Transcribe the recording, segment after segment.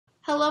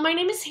Hello, my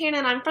name is Hannah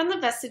and I'm from the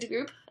Vested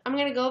Group. I'm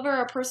going to go over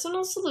a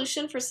personal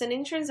solution for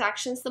sending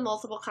transactions to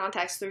multiple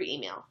contacts through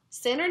email.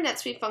 Standard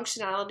NetSuite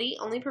functionality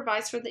only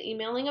provides for the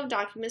emailing of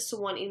documents to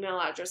one email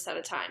address at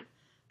a time.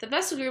 The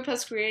Vested Group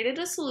has created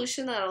a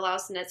solution that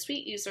allows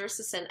NetSuite users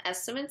to send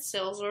estimates,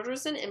 sales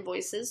orders, and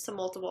invoices to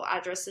multiple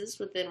addresses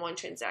within one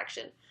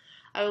transaction.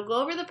 I will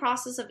go over the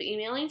process of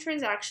emailing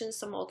transactions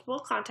to multiple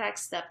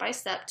contacts step by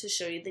step to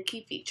show you the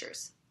key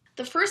features.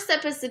 The first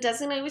step is to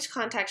designate which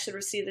contact should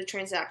receive the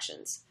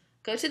transactions.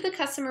 Go to the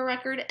Customer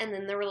record and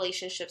then the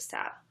Relationships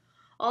tab.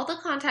 All the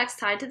contacts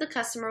tied to the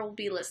customer will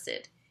be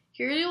listed.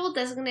 Here you will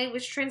designate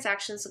which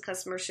transactions the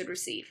customer should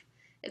receive.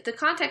 If the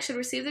contact should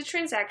receive the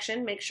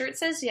transaction, make sure it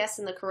says yes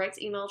in the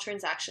correct email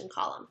transaction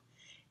column.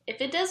 If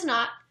it does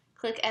not,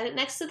 click Edit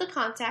next to the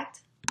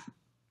contact,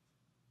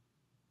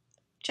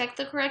 check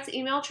the correct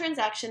email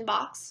transaction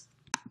box,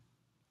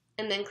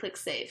 and then click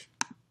Save.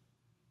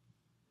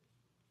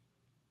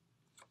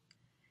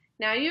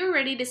 Now you are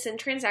ready to send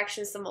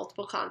transactions to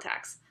multiple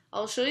contacts.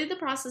 I'll show you the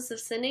process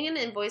of sending an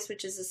invoice,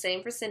 which is the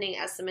same for sending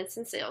estimates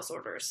and sales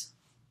orders.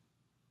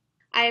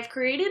 I have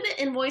created an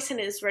invoice and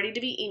it is ready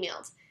to be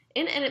emailed.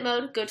 In Edit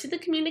mode, go to the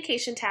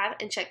Communication tab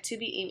and check To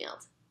be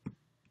emailed.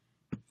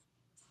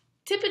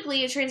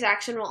 Typically, a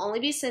transaction will only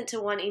be sent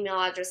to one email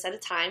address at a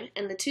time,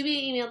 and the To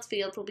be emailed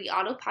field will be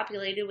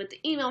auto-populated with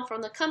the email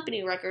from the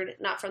company record,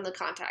 not from the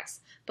contacts.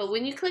 But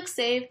when you click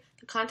Save,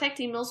 the contact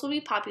emails will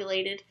be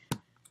populated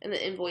and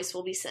the invoice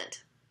will be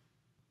sent.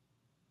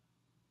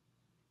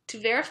 To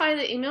verify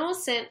the email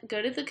was sent,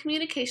 go to the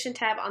Communication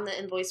tab on the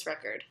invoice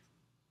record.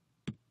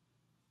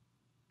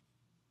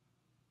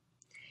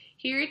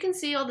 Here you can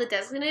see all the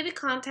designated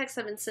contacts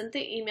have been sent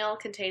the email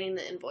containing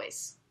the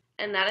invoice.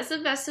 And that is the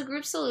Vested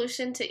Group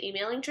solution to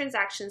emailing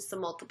transactions to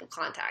multiple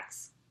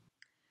contacts.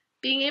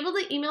 Being able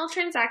to email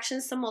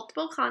transactions to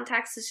multiple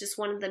contacts is just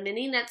one of the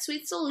many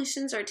NetSuite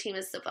solutions our team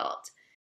has developed.